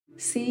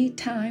Seed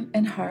time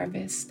and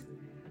harvest.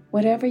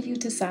 Whatever you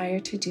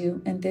desire to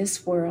do in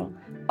this world,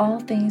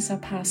 all things are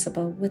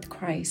possible with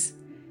Christ.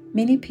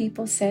 Many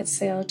people set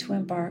sail to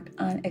embark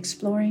on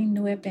exploring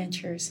new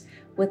adventures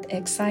with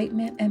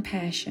excitement and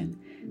passion.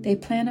 They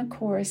plan a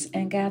course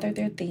and gather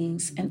their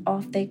things, and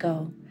off they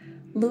go.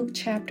 Luke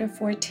chapter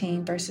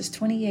 14, verses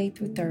 28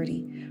 through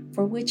 30.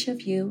 For which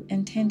of you,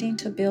 intending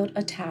to build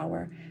a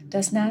tower,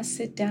 does not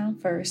sit down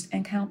first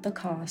and count the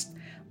cost,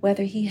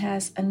 whether he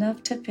has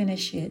enough to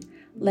finish it,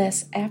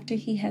 lest after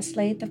he has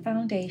laid the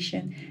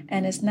foundation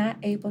and is not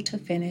able to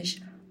finish,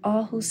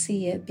 all who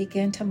see it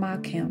begin to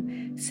mock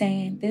him,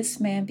 saying, This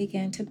man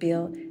began to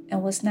build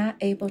and was not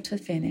able to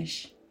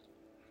finish.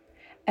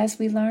 As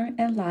we learn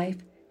in life,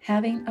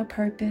 having a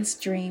purpose,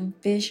 dream,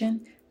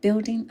 vision,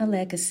 building a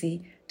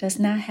legacy does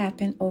not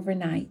happen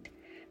overnight.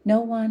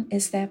 No one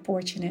is that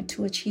fortunate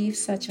to achieve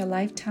such a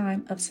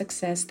lifetime of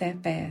success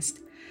that fast.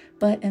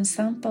 But in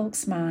some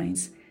folks'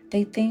 minds,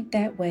 they think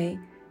that way.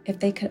 If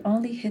they could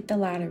only hit the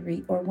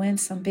lottery or win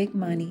some big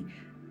money,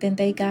 then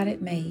they got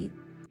it made.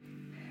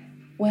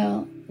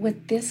 Well,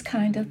 with this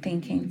kind of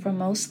thinking, for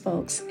most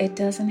folks, it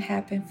doesn't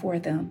happen for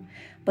them.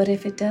 But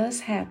if it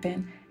does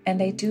happen and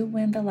they do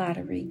win the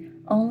lottery,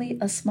 only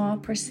a small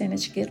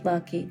percentage get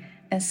lucky,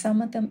 and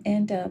some of them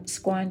end up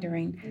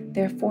squandering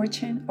their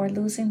fortune or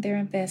losing their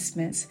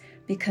investments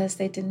because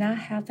they did not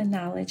have the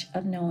knowledge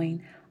of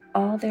knowing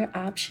all their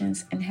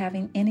options and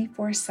having any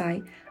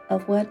foresight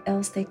of what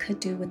else they could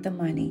do with the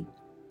money.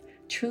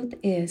 Truth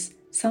is,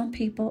 some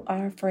people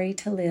are afraid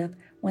to live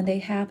when they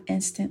have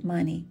instant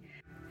money.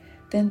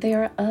 Then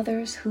there are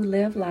others who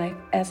live life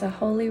as a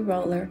holy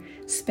roller,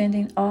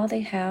 spending all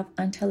they have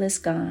until it's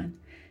gone.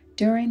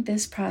 During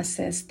this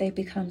process, they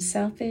become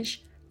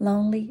selfish,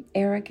 lonely,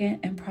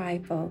 arrogant, and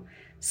prideful.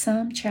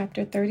 Psalm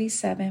chapter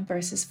 37,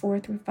 verses 4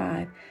 through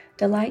 5.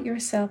 Delight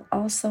yourself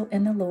also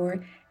in the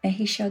Lord, and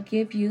he shall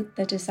give you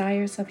the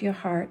desires of your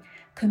heart.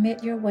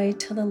 Commit your way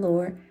to the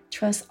Lord.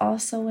 Trust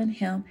also in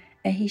him,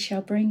 and he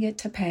shall bring it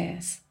to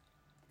pass.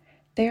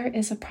 There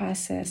is a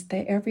process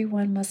that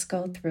everyone must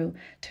go through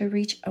to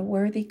reach a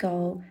worthy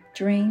goal,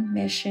 dream,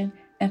 mission,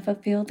 and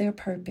fulfill their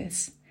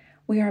purpose.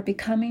 We are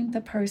becoming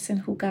the person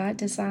who God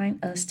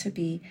designed us to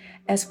be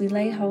as we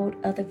lay hold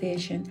of the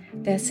vision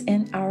that's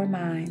in our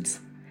minds.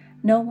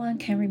 No one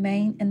can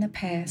remain in the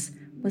past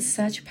with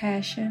such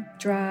passion,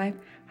 drive,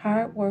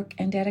 hard work,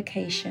 and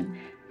dedication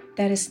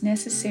that is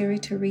necessary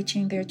to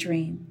reaching their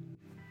dream.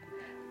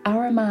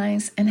 Our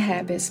minds and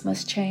habits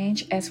must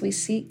change as we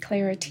seek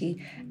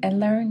clarity and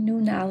learn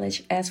new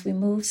knowledge as we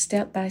move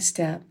step by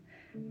step.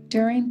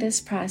 During this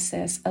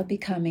process of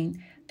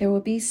becoming, there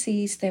will be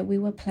seeds that we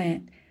will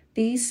plant.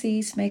 These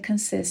seeds may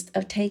consist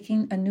of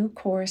taking a new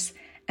course,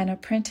 an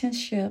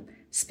apprenticeship,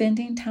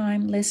 spending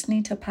time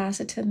listening to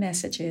positive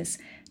messages,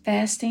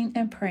 fasting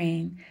and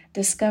praying,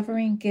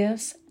 discovering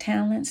gifts,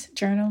 talents,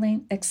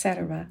 journaling,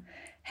 etc.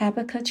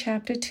 Habakkuk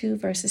chapter 2,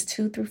 verses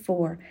 2 through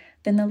 4.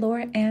 Then the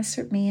Lord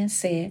answered me and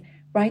said,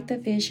 Write the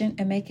vision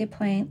and make it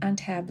plain on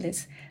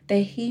tablets, that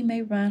he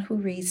may run who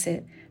reads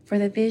it. For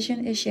the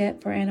vision is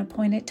yet for an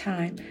appointed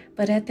time,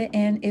 but at the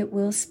end it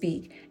will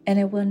speak, and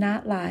it will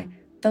not lie.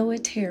 Though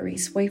it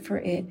tarries, wait for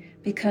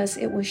it, because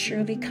it will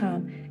surely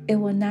come. It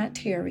will not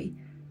tarry.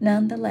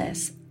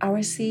 Nonetheless,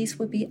 our seeds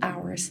will be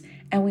ours,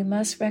 and we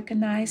must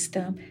recognize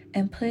them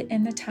and put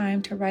in the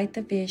time to write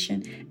the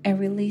vision and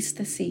release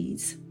the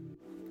seeds.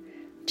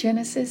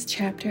 Genesis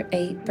chapter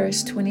 8,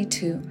 verse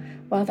 22.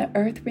 While the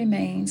earth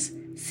remains,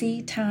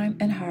 seed time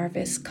and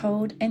harvest,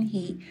 cold and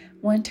heat,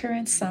 winter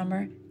and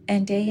summer,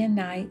 and day and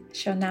night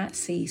shall not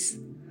cease.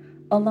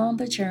 Along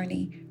the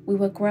journey, we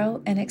will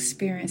grow and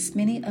experience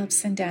many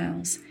ups and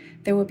downs.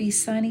 There will be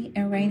sunny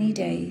and rainy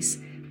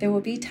days. There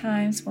will be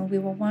times when we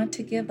will want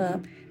to give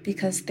up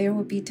because there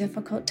will be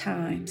difficult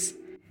times.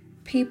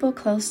 People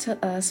close to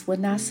us will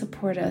not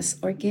support us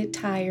or get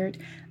tired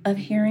of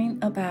hearing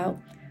about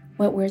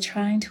what we're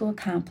trying to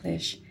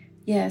accomplish.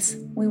 Yes,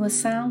 we will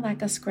sound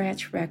like a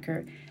scratch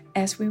record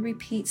as we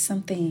repeat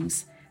some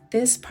things.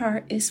 This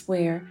part is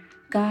where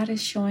God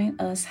is showing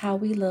us how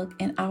we look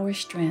in our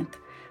strength.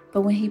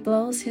 But when he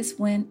blows his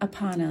wind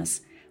upon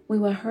us, we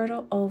will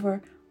hurdle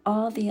over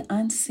all the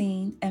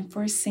unseen and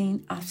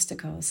foreseen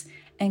obstacles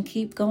and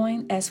keep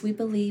going as we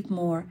believe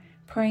more,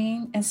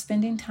 praying and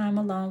spending time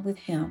alone with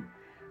him.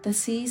 The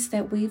seeds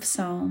that we've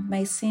sown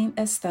may seem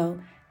as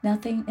though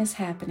nothing is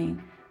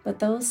happening, but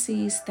those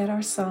seeds that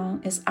are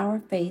sown is our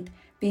faith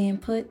being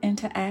put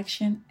into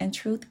action, and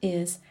truth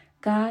is,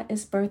 God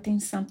is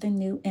birthing something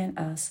new in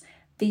us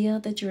via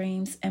the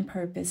dreams and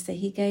purpose that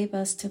he gave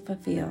us to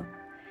fulfill.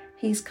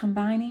 He's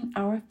combining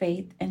our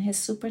faith and his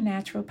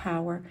supernatural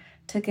power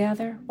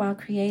together while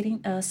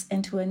creating us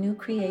into a new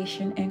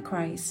creation in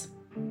Christ.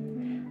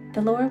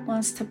 The Lord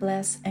wants to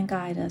bless and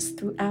guide us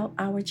throughout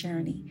our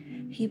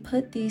journey. He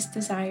put these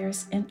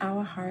desires in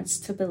our hearts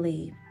to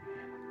believe.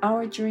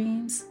 Our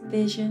dreams,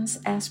 visions,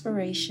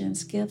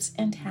 aspirations, gifts,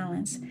 and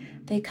talents,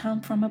 they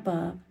come from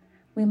above.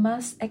 We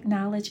must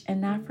acknowledge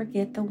and not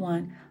forget the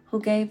one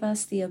who gave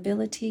us the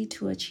ability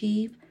to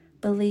achieve,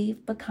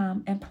 believe,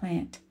 become, and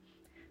plant.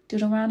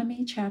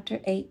 Deuteronomy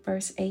chapter 8,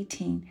 verse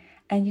 18.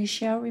 And you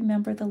shall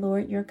remember the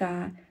Lord your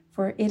God,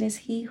 for it is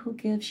he who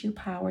gives you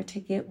power to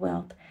get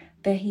wealth,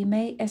 that he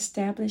may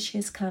establish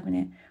his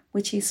covenant,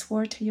 which he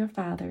swore to your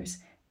fathers,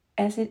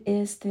 as it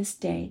is this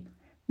day.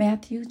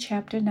 Matthew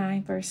chapter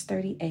 9, verse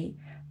 38.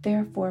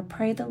 Therefore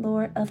pray the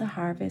Lord of the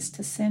harvest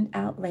to send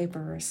out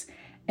laborers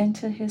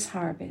into his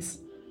harvest.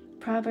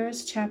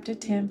 Proverbs chapter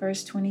 10,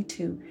 verse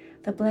 22.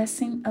 The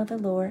blessing of the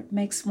Lord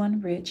makes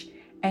one rich,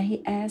 and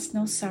he adds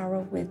no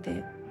sorrow with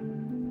it.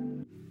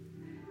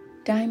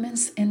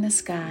 Diamonds in the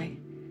sky.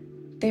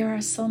 There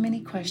are so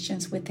many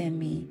questions within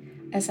me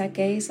as I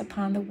gaze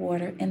upon the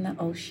water in the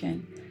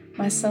ocean.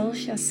 My soul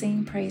shall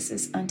sing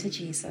praises unto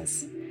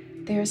Jesus.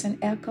 There is an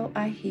echo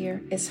I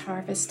hear, it's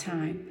harvest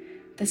time.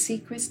 The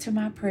secrets to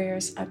my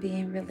prayers are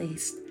being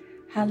released.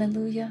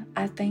 Hallelujah,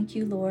 I thank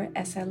you, Lord,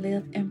 as I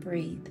live and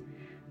breathe.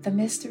 The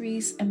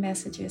mysteries and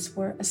messages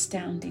were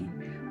astounding,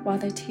 while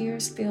the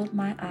tears filled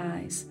my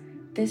eyes.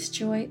 This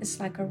joy is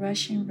like a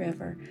rushing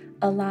river,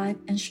 alive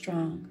and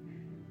strong.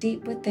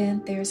 Deep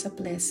within, there's a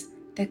bliss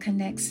that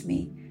connects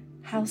me.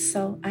 How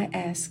so, I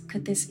ask,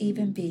 could this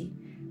even be?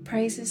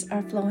 Praises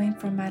are flowing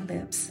from my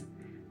lips.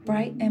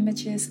 Bright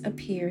images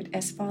appeared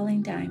as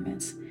falling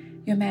diamonds.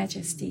 Your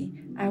Majesty,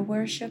 I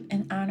worship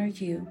and honor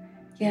you.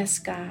 Yes,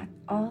 God,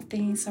 all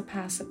things are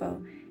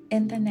possible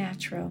in the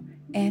natural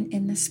and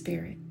in the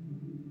spirit.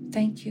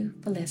 Thank you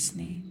for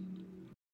listening.